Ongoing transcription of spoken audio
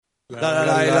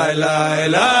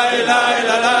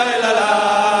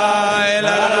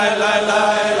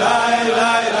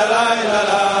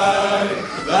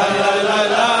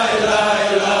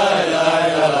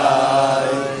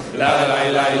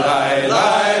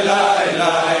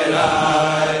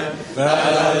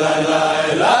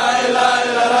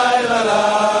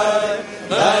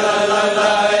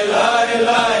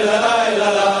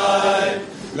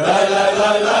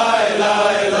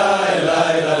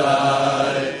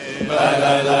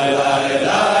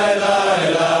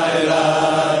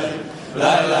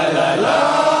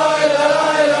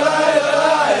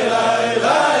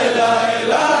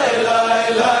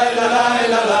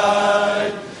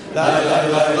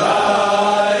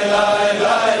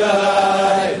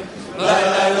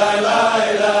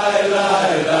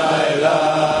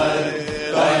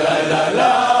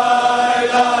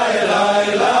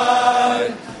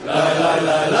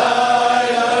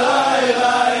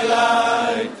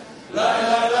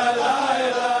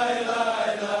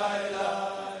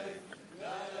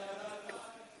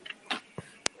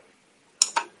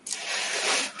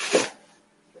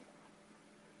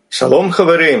Shalom,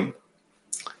 Chaverim.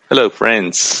 Hello,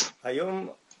 friends. Today,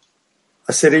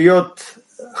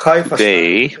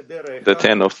 the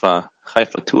 10 of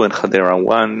Haifa 2 and Hadera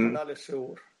 1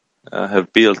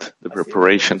 have built the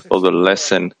preparation for the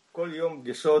lesson.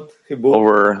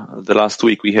 Over the last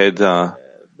week, we had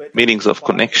meetings of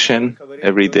connection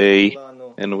every day,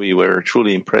 and we were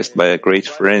truly impressed by our great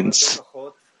friends.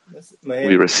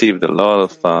 We received a lot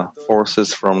of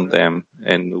forces from them,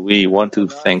 and we want to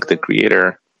thank the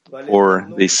Creator for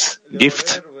this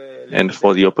gift and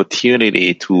for the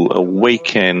opportunity to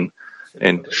awaken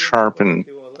and sharpen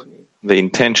the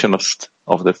intention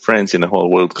of the friends in the whole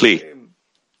world.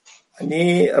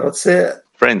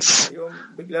 Friends,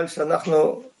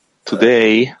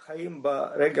 today,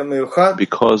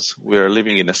 because we are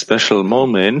living in a special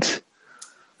moment,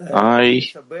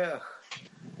 I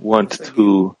want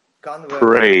to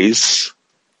praise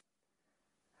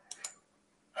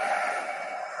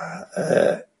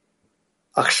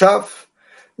עכשיו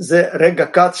זה רגע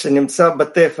קט שנמצא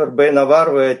בתפר בין עבר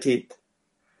ועתיד.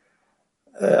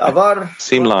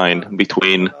 Seam line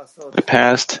between the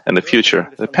past and the future.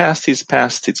 The past is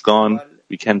past, it's gone.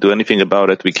 We can't do anything about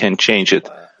it, we can't change it.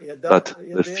 But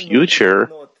the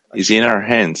future is in our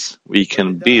hands. We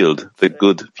can build the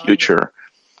good future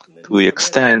to the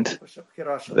extent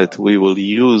that we will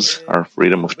use our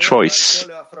freedom of choice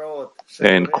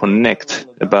and connect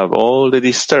above all the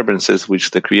disturbances which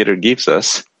the Creator gives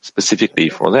us specifically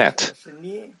for that.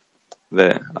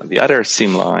 The other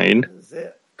seam line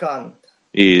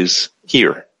is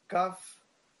here.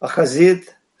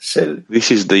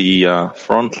 This is the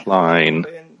front line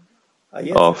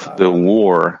of the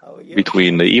war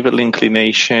between the evil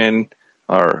inclination,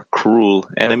 our cruel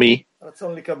enemy,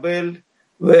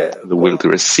 the will to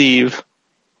receive,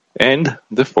 and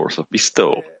the force of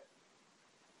bestow.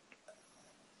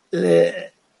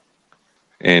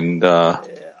 And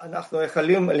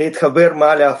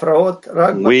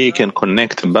we can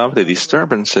connect above the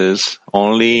disturbances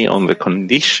only on the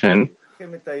condition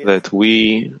that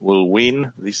we will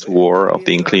win this war of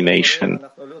the inclination.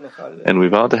 And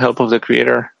without the help of the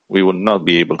Creator, we will not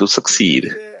be able to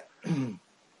succeed.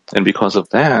 And because of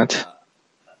that,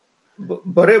 the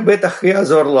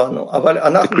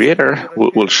Creator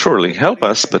will surely help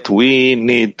us, but we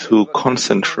need to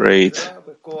concentrate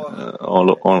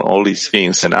on all these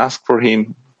things and ask for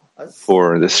Him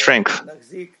for the strength,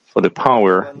 for the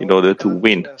power in order to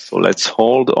win. So let's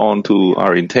hold on to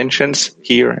our intentions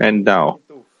here and now,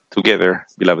 together,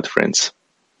 beloved friends.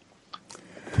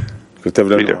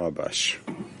 Rabash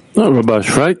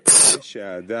writes,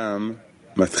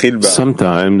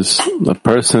 sometimes a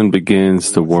person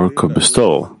begins the work of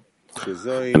bestowal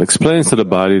and explains to the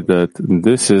body that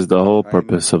this is the whole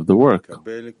purpose of the work,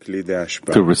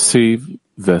 to receive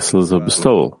vessels of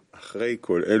bestowal.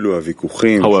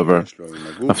 However,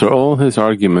 after all his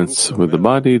arguments with the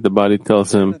body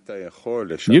tells him,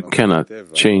 you cannot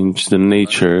change the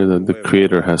nature that the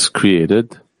Creator has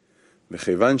created.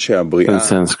 And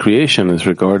since creation is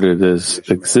regarded as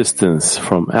existence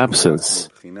from absence,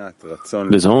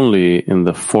 it is only in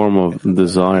the form of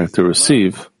desire to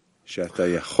receive.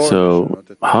 So,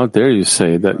 how dare you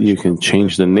say that you can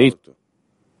change the nature?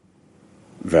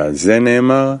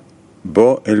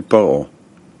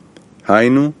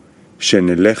 היינו,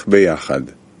 שנלך ביחד,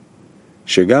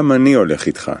 שגם אני הולך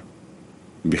איתך,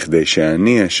 בכדי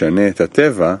שאני אשנה את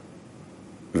הטבע,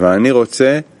 ואני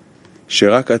רוצה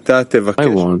שרק אתה תבקש. I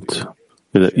want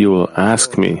that you will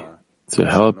ask me to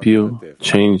help you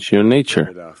change your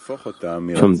nature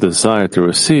from desire to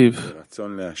receive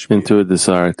into a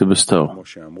desire to bestow.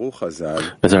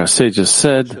 As our sages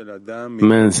said,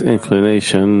 man's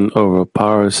inclination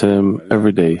overpowers him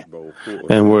every day,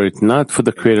 and were it not for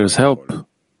the Creator's help,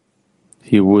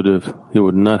 he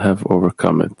would not have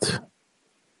overcome it.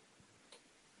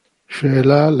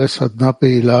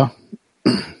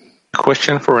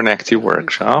 Question for an active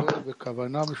workshop.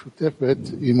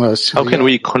 How can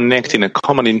we connect in a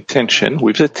common intention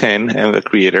with the 10 and the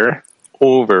Creator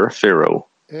over Pharaoh?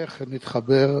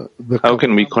 How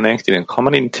can we connect in a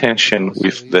common intention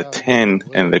with the 10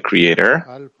 and the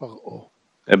Creator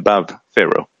above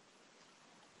Pharaoh?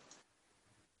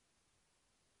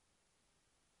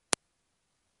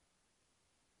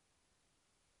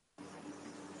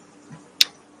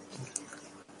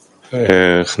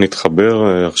 How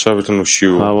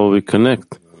will we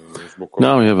connect?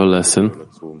 Now we have a lesson.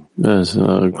 There's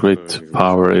a great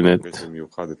power in it.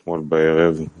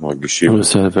 It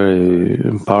was a very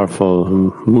powerful,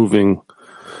 moving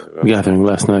gathering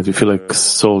last night. We feel like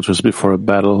soldiers before a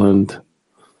battle, and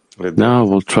now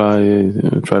we'll try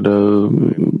to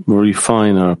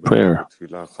refine our prayer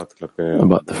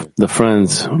about the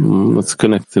friends. Let's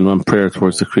connect in one prayer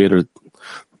towards the Creator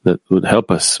that would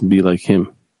help us be like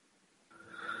Him.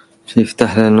 That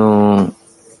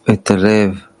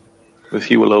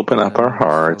He will open up our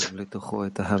heart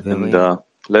and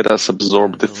let us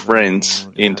absorb the friends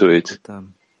into it,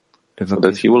 so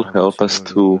that He will help us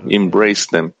to embrace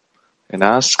them and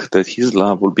ask that His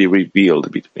love will be revealed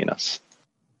between us.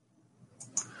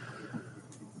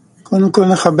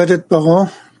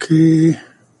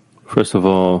 First of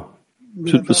all, we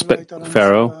should respect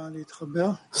Pharaoh,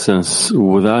 since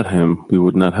without him we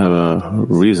would not have a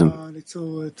reason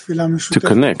to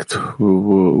connect. We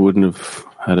wouldn't have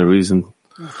had a reason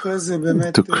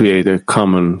to create a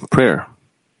common prayer.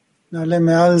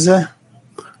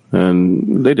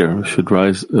 And later we should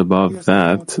rise above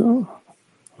that,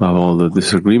 above all the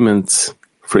disagreements,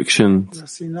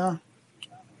 frictions,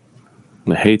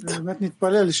 the hate.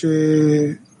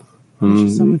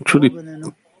 And truly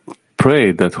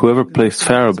pray that whoever placed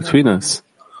Pharaoh between us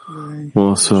will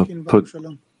also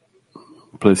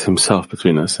place himself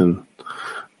between us and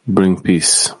bring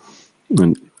peace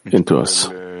into us.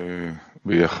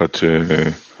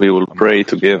 We will pray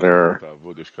together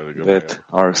that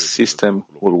our system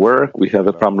will work. We have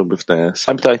a problem with the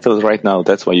subtitles right now.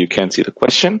 That's why you can't see the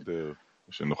question.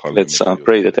 Let's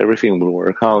pray that everything will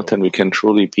work out and we can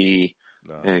truly be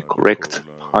a correct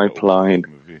pipeline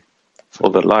for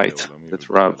the light that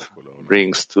Rav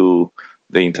brings to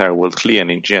the entire world, Kli,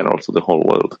 and in general to the whole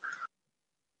world.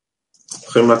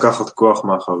 We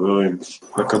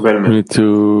need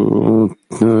to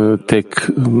take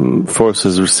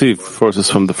forces, receive forces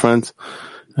from the friends,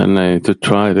 and to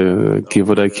try to give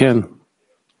what I can.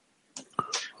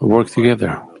 Work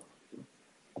together,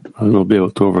 and we'll be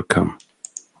able to overcome.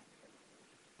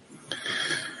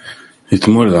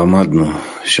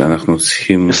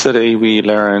 Yesterday we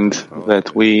learned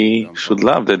that we should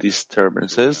love the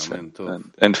disturbances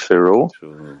and Pharaoh,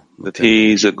 that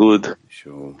he is a good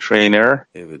trainer.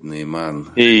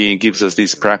 He gives us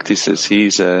these practices. He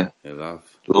is a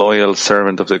loyal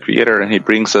servant of the Creator, and he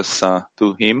brings us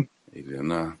to him,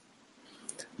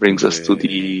 brings us to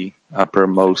the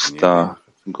uppermost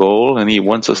goal, and he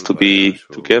wants us to be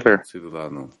together.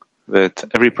 That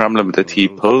every problem that he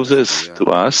poses to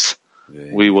us,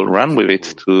 we will run with it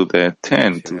to the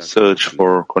 10 to search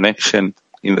for connection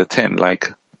in the 10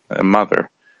 like a mother.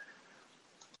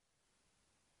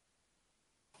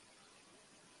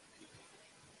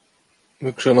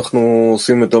 When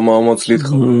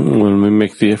we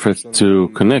make the effort to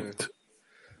connect,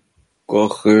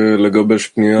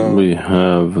 we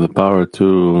have the power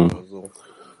to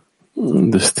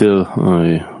distill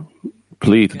a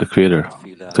plea to the Creator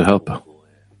to help.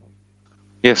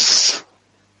 Yes,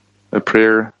 a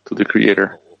prayer to the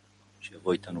Creator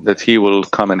that He will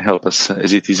come and help us,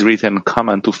 as it is written, come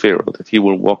unto Pharaoh, that He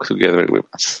will walk together with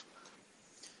us.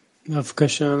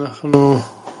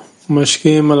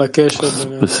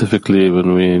 Specifically,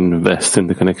 when we invest in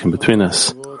the connection between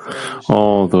us,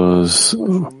 all those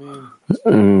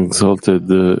exalted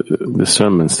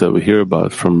discernments that we hear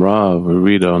about from Rav, we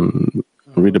read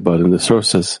about in the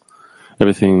sources,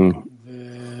 everything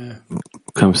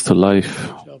comes to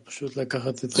life.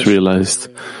 It's realized.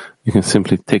 You can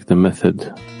simply take the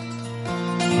method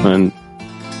and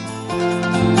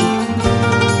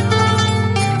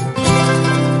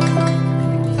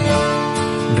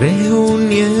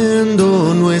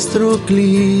reuniendo nuestro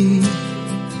Kli,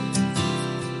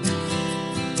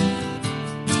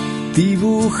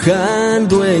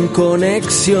 dibujando en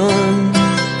conexión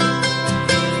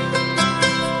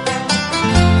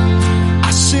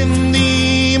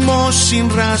sin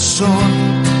razón,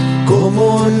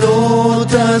 como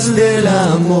notas del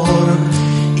amor,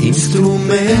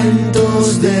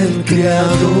 instrumentos del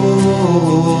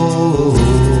Creador.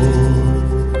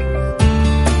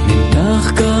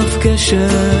 נמתח קו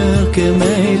קשר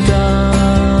כמיתר,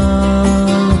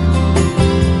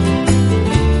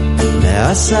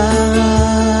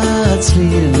 מעשרה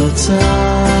צליל נוצר,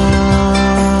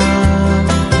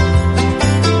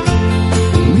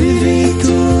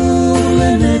 מוויתור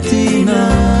לנתינה,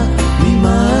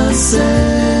 ממעשה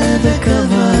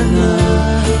וכוונה,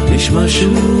 נשמע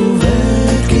שוב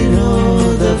את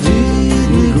כינור דוד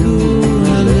ניגון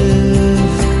הלב.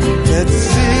 Let's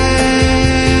sing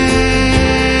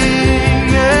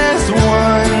as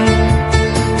one,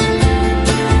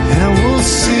 and we'll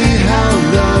see how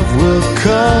love will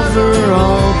cover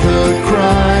all the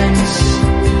crimes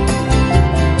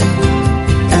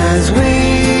as we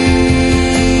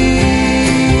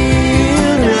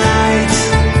unite,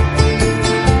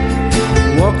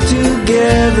 walk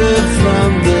together from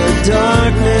the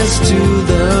darkness to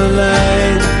the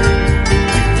light.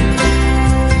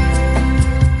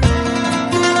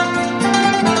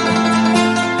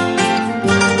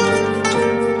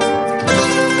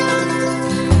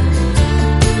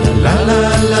 La la la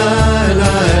la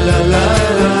la la la,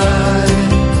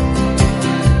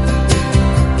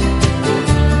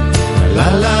 la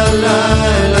la la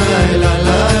la la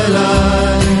la la,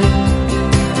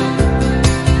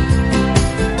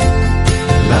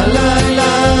 la la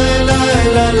la la la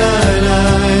la la,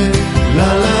 la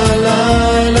la la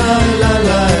la la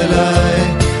la la,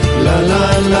 la la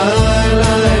la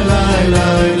la la la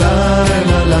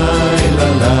la la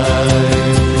la.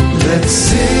 Let's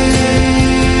sing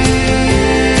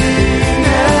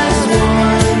as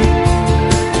one,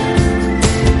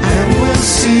 and we'll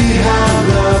see how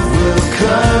love will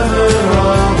cover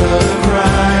all the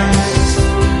crimes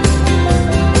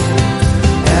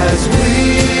as we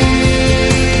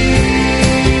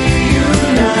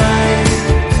unite,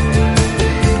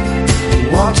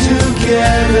 walk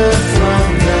together from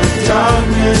the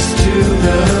darkness to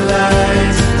the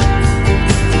light.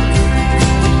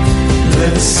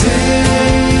 Let's sing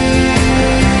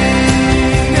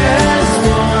as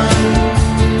one,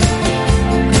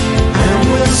 and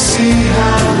we'll see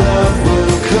how love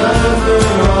will cover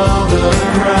all the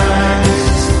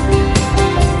crimes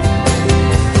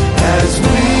as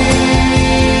we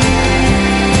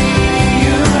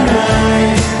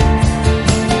unite,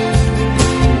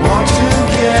 walk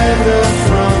together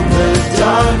from the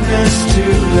darkness to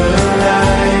the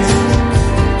light.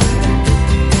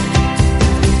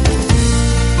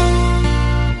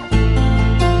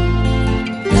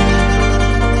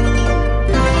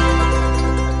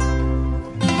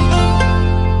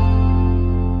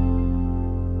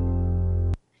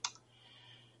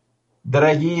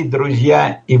 Дорогие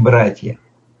друзья и братья,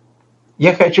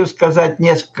 я хочу сказать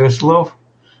несколько слов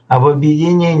об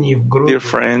объединении в группе. Dear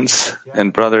friends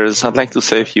and brothers, I'd like to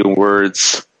say a few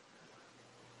words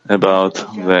about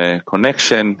the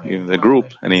connection in the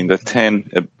group and in the 10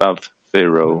 above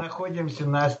Pharaoh. Находимся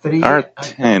на острие Our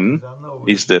 10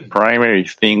 is the primary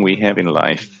thing we have in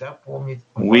life.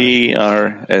 We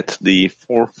are at the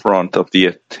forefront of the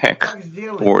attack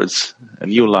towards a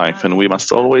new life, and we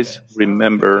must always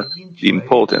remember the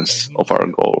importance of our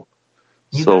goal.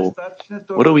 So,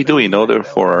 what do we do in order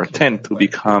for our 10 to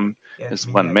become as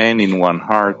one man in one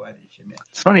heart?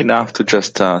 It's not enough to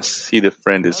just see the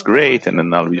friend as great and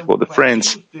annul before the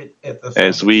friends,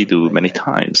 as we do many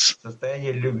times.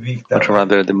 But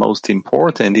rather, the most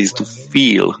important is to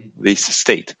feel this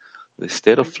state, the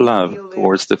state of love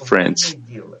towards the friends,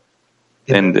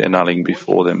 and annulling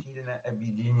before them.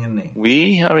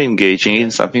 We are engaging in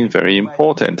something very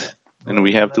important, and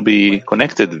we have to be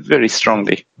connected very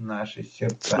strongly.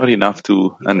 It's not enough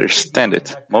to understand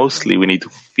it. Mostly we need to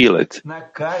feel it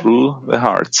through the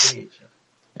hearts.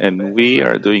 And we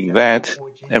are doing that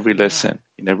every lesson,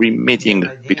 in every meeting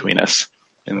between us.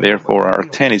 And therefore our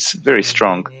 10 is very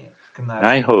strong. And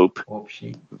I hope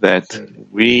that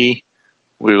we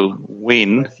will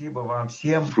win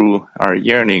through our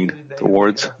yearning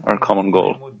towards our common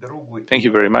goal. Thank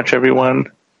you very much, everyone.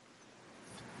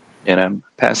 And I'm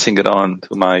passing it on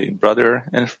to my brother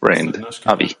and friend,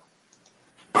 Avi.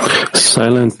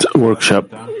 Silent workshop.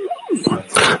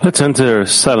 Let's enter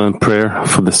silent prayer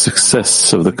for the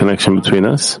success of the connection between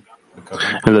us,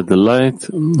 and that the light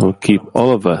will keep all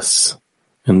of us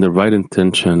in the right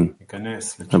intention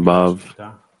above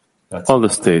all the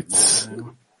states.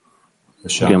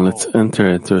 Again, let's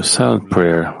enter into a silent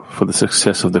prayer for the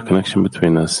success of the connection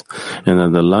between us, and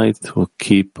that the light will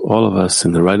keep all of us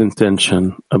in the right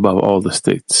intention above all the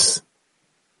states.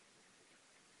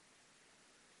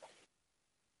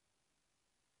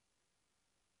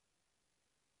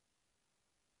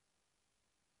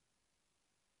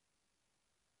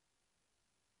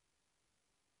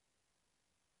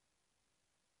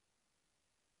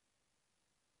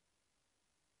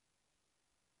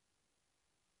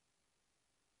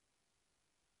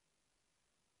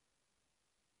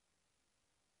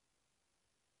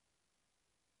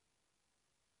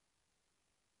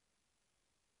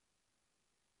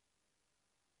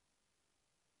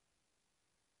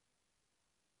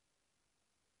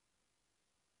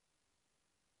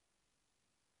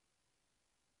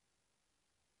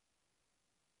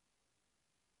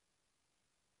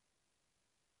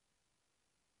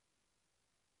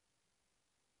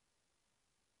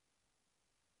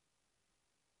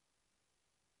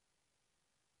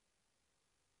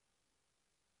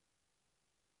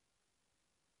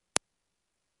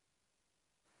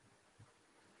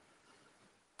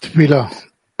 תפילה.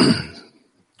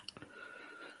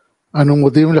 אנו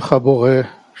מודים לך בורא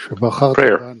שבחרת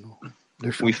בנו.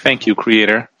 We thank you,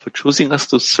 Creator, for choosing us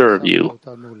to serve you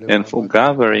and for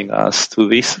gathering us to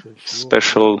this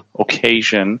special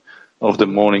occasion of the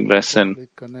morning lesson.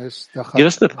 Give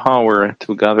us the power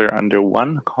to gather under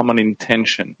one common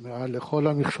intention,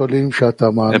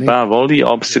 above all the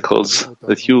obstacles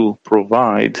that you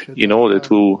provide in order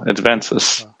to advance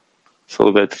us,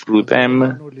 so that through them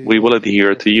we will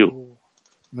adhere to you.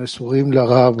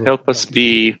 Help us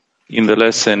be in the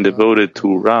lesson devoted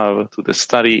to Rav, to the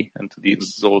study, and to the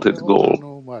exalted goal.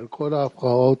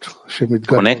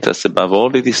 Connect us above all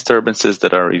the disturbances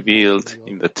that are revealed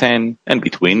in the 10 and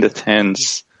between the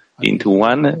 10s into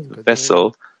one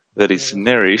vessel that is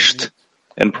nourished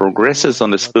and progresses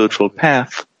on the spiritual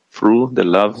path through the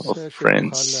love of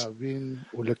friends.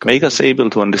 Make us able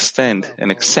to understand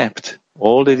and accept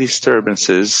all the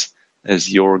disturbances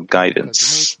as your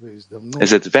guidance,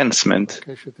 as advancement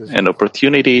and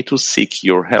opportunity to seek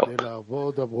your help,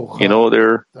 in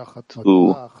order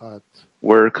to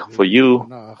work for you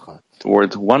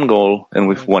towards one goal and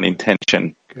with one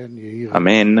intention.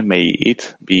 Amen. May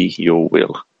it be your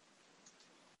will.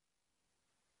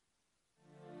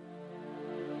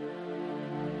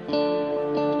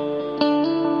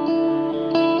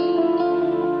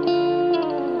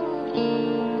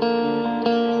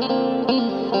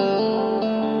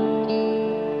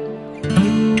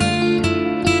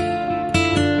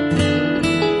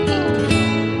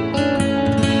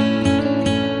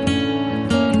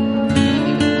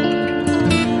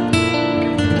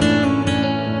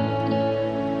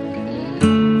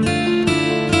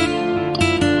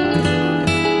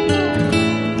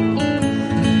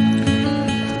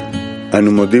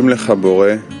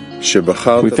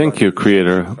 We thank you,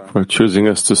 Creator, for choosing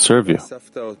us to serve you,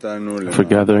 for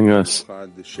gathering us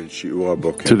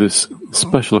to this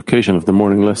special occasion of the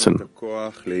morning lesson.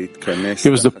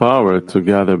 Give us the power to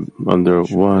gather under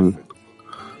one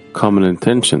common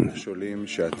intention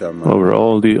over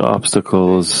all the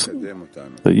obstacles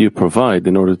that you provide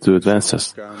in order to advance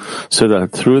us, so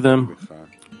that through them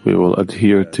we will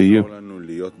adhere to you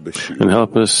and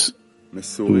help us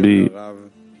be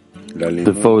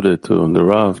devoted to the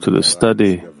Rav, to the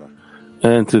study,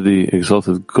 and to the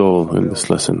exalted goal in this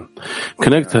lesson.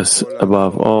 Connect us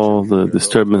above all the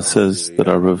disturbances that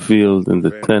are revealed in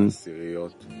the 10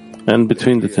 and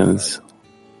between the 10s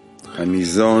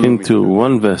into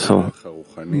one vessel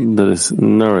that is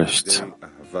nourished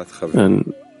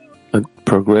and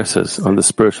progresses on the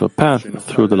spiritual path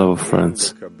through the love of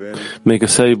friends. Make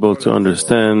us able to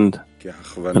understand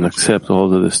and accept all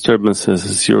the disturbances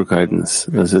as your guidance,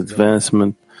 as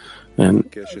advancement and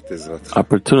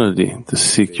opportunity to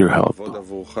seek your help,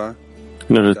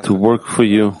 in order to work for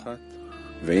you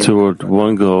toward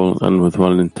one goal and with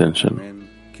one intention.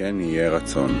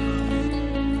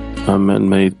 Amen.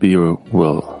 May it be your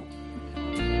will.